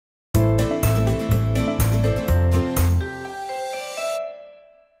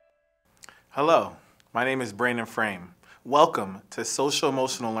Hello, my name is Brandon Frame. Welcome to Social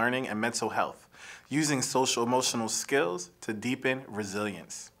Emotional Learning and Mental Health, using social emotional skills to deepen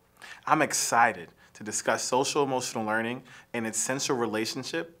resilience. I'm excited to discuss social emotional learning and its central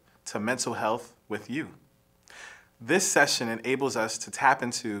relationship to mental health with you. This session enables us to tap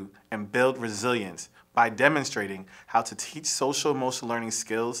into and build resilience by demonstrating how to teach social emotional learning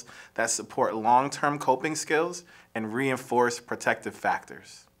skills that support long-term coping skills and reinforce protective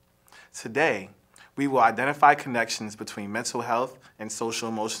factors. Today, we will identify connections between mental health and social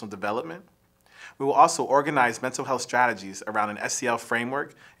emotional development. We will also organize mental health strategies around an SEL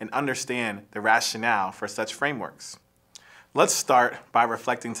framework and understand the rationale for such frameworks. Let's start by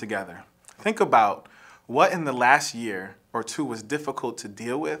reflecting together. Think about what in the last year or two was difficult to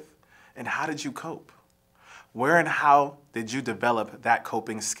deal with, and how did you cope? Where and how did you develop that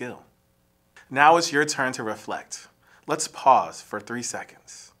coping skill? Now it's your turn to reflect. Let's pause for 3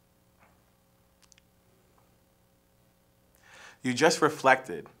 seconds. You just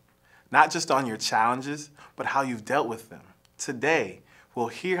reflected, not just on your challenges, but how you've dealt with them. Today, we'll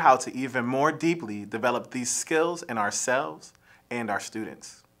hear how to even more deeply develop these skills in ourselves and our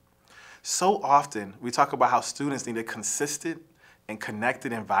students. So often, we talk about how students need a consistent and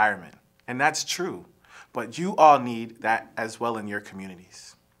connected environment, and that's true, but you all need that as well in your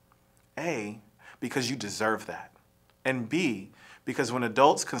communities. A, because you deserve that, and B, because when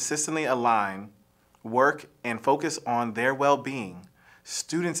adults consistently align, work, and focus on their well-being,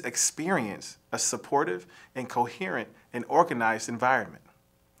 students experience a supportive and coherent and organized environment.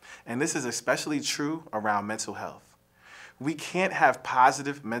 And this is especially true around mental health. We can't have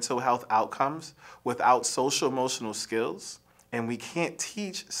positive mental health outcomes without social-emotional skills, and we can't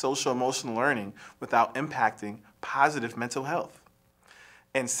teach social-emotional learning without impacting positive mental health.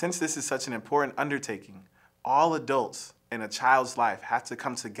 And since this is such an important undertaking, all adults in a child's life have to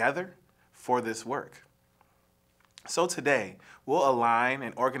come together for this work. So today, we'll align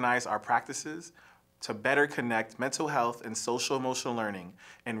and organize our practices to better connect mental health and social emotional learning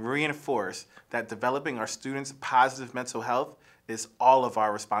and reinforce that developing our students' positive mental health is all of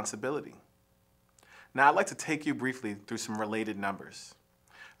our responsibility. Now, I'd like to take you briefly through some related numbers.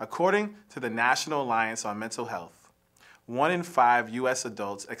 According to the National Alliance on Mental Health, 1 in 5 U.S.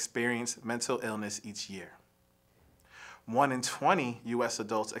 adults experience mental illness each year. 1 in 20 U.S.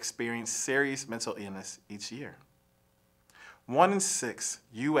 adults experience serious mental illness each year. 1 in 6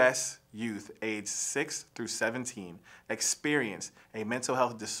 U.S. youth aged 6 through 17 experience a mental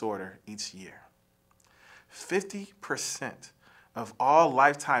health disorder each year. 50% of all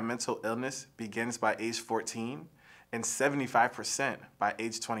lifetime mental illness begins by age 14 and 75% by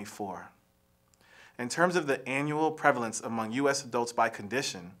age 24. In terms of the annual prevalence among U.S. adults by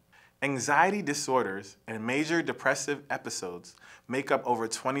condition, anxiety disorders and major depressive episodes make up over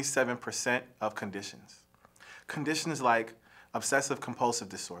 27% of conditions. Conditions like obsessive-compulsive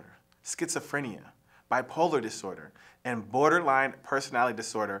disorder, schizophrenia, bipolar disorder, and borderline personality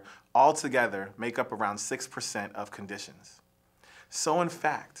disorder altogether make up around 6% of conditions. So in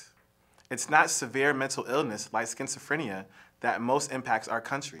fact, it's not severe mental illness like schizophrenia that most impacts our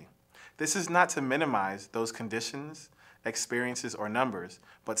country. This is not to minimize those conditions, experiences, or numbers,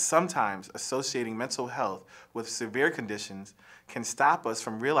 but sometimes associating mental health with severe conditions can stop us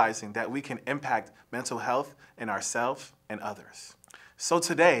from realizing that we can impact mental health in ourselves and others. So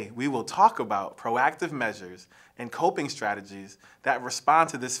today, we will talk about proactive measures and coping strategies that respond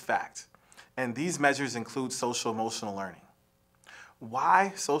to this fact, and these measures include social-emotional learning.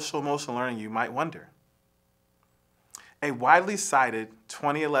 Why social-emotional learning, you might wonder? A widely cited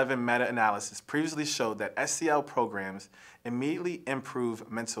 2011 meta-analysis previously showed that SEL programs immediately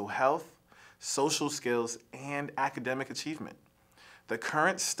improve mental health, social skills, and academic achievement. The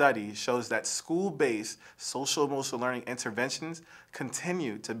current study shows that school-based social-emotional learning interventions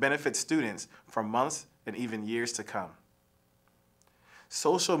continue to benefit students for months and even years to come.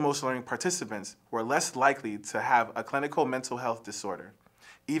 Social-emotional learning participants were less likely to have a clinical mental health disorder,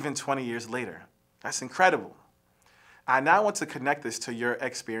 even 20 years later. That's incredible. I now want to connect this to your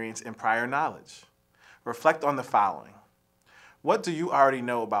experience and prior knowledge. Reflect on the following. What do you already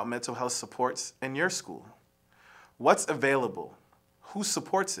know about mental health supports in your school? What's available? Who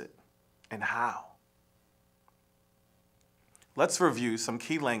supports it? And how? Let's review some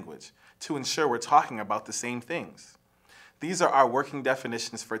key language to ensure we're talking about the same things. These are our working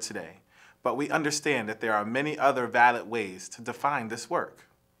definitions for today, but we understand that there are many other valid ways to define this work.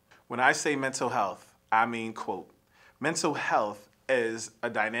 When I say mental health, I mean, quote, mental health is a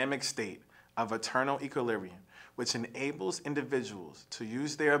dynamic state of eternal equilibrium which enables individuals to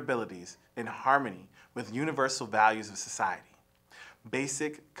use their abilities in harmony with universal values of society.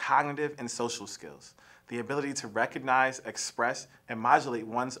 basic cognitive and social skills, the ability to recognize, express, and modulate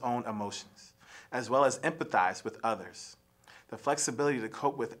one's own emotions, as well as empathize with others, the flexibility to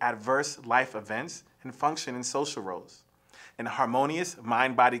cope with adverse life events and function in social roles, and harmonious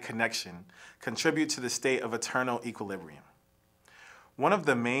mind-body connection contribute to the state of eternal equilibrium. One of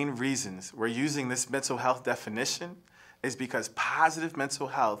the main reasons we're using this mental health definition is because positive mental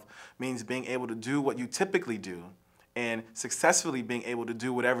health means being able to do what you typically do and successfully being able to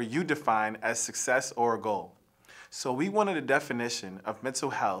do whatever you define as success or a goal. So we wanted a definition of mental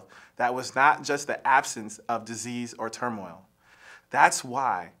health that was not just the absence of disease or turmoil. That's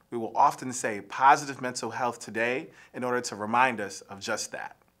why we will often say positive mental health today in order to remind us of just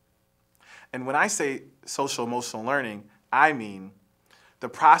that. And when I say social emotional learning, I mean the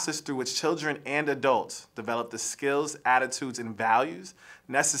process through which children and adults develop the skills, attitudes, and values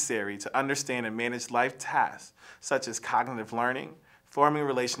necessary to understand and manage life tasks, such as cognitive learning, forming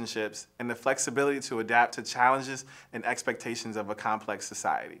relationships, and the flexibility to adapt to challenges and expectations of a complex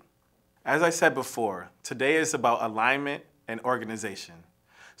society. As I said before, today is about alignment and organization.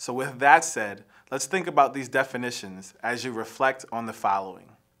 So with that said, let's think about these definitions as you reflect on the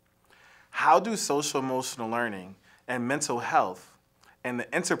following. How do social emotional learning and mental health and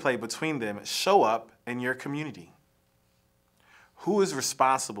the interplay between them show up in your community? Who is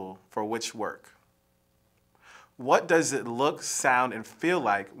responsible for which work? What does it look, sound, and feel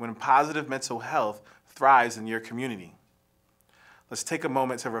like when positive mental health thrives in your community? Let's take a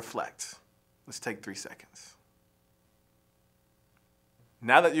moment to reflect. Let's take 3 seconds.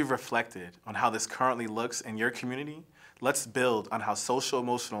 Now that you've reflected on how this currently looks in your community, let's build on how social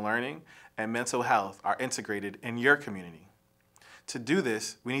emotional learning and mental health are integrated in your community. To do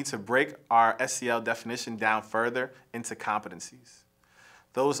this, we need to break our SEL definition down further into competencies.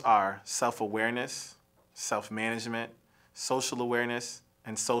 Those are self-awareness, self-management, social awareness,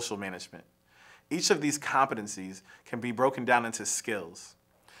 and social management. Each of these competencies can be broken down into skills,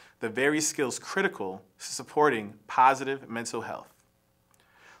 the very skills critical to supporting positive mental health.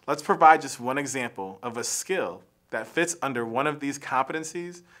 Let's provide just one example of a skill that fits under one of these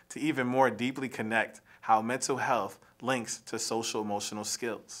competencies to even more deeply connect how mental health links to social emotional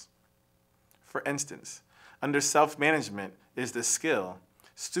skills. For instance, under self-management is the skill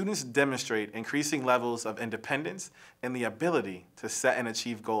students demonstrate increasing levels of independence and the ability to set and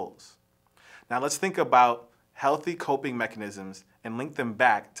achieve goals. Now let's think about healthy coping mechanisms and link them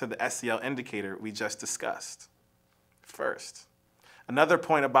back to the SEL indicator we just discussed. First, another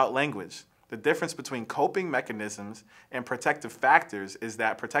point about language. The difference between coping mechanisms and protective factors is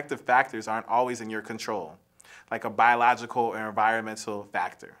that protective factors aren't always in your control, like a biological or environmental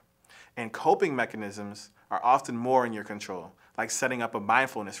factor. And coping mechanisms are often more in your control, like setting up a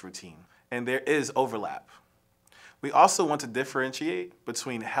mindfulness routine. And there is overlap. We also want to differentiate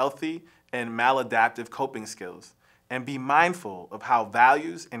between healthy and maladaptive coping skills and be mindful of how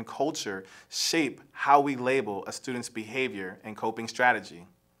values and culture shape how we label a student's behavior and coping strategy.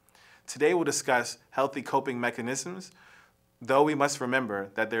 Today we'll discuss healthy coping mechanisms, though we must remember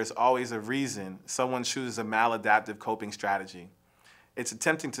that there's always a reason someone chooses a maladaptive coping strategy. It's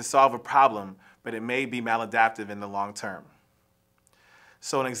attempting to solve a problem, but it may be maladaptive in the long term.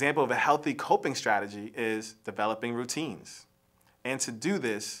 So an example of a healthy coping strategy is developing routines. And to do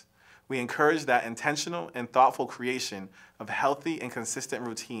this, we encourage that intentional and thoughtful creation of healthy and consistent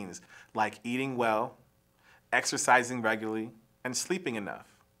routines like eating well, exercising regularly, and sleeping enough.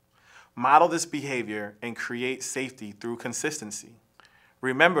 Model this behavior and create safety through consistency.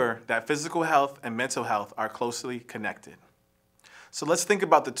 Remember that physical health and mental health are closely connected. So let's think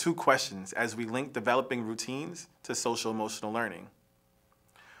about the 2 questions as we link developing routines to social emotional learning.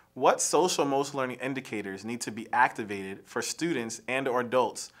 What social emotional learning indicators need to be activated for students and/or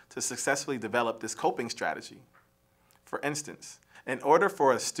adults to successfully develop this coping strategy? For instance, in order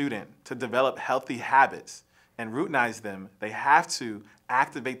for a student to develop healthy habits and routinize them, they have to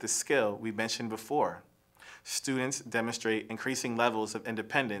activate the skill we mentioned before. Students demonstrate increasing levels of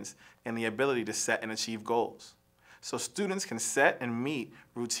independence and the ability to set and achieve goals. So students can set and meet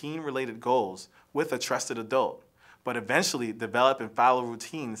routine-related goals with a trusted adult, but eventually develop and follow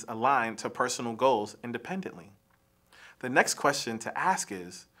routines aligned to personal goals independently. The next question to ask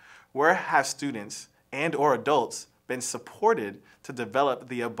is, where have students and/or adults been supported to develop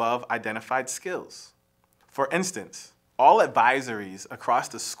the above identified skills? For instance, all advisories across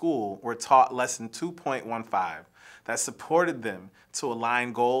the school were taught Lesson 2.15 that supported them to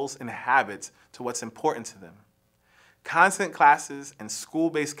align goals and habits to what's important to them. Content classes and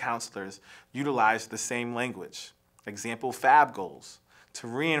school-based counselors utilized the same language, example FAB goals, to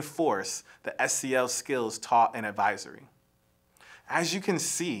reinforce the SEL skills taught in advisory. As you can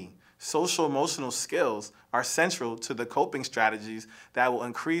see, social emotional skills are central to the coping strategies that will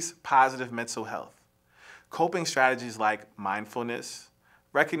increase positive mental health. Coping strategies like mindfulness,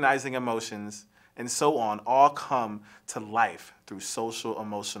 recognizing emotions, and so on all come to life through social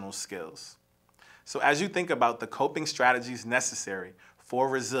emotional skills. So as you think about the coping strategies necessary for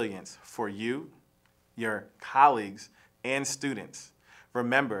resilience for you, your colleagues, and students,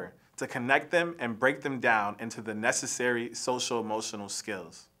 remember to connect them and break them down into the necessary social emotional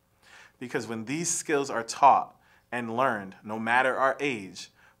skills. Because when these skills are taught and learned, no matter our age,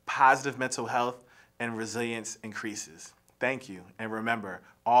 positive mental health and resilience increases. Thank you, and remember,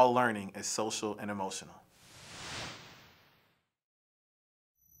 all learning is social and emotional.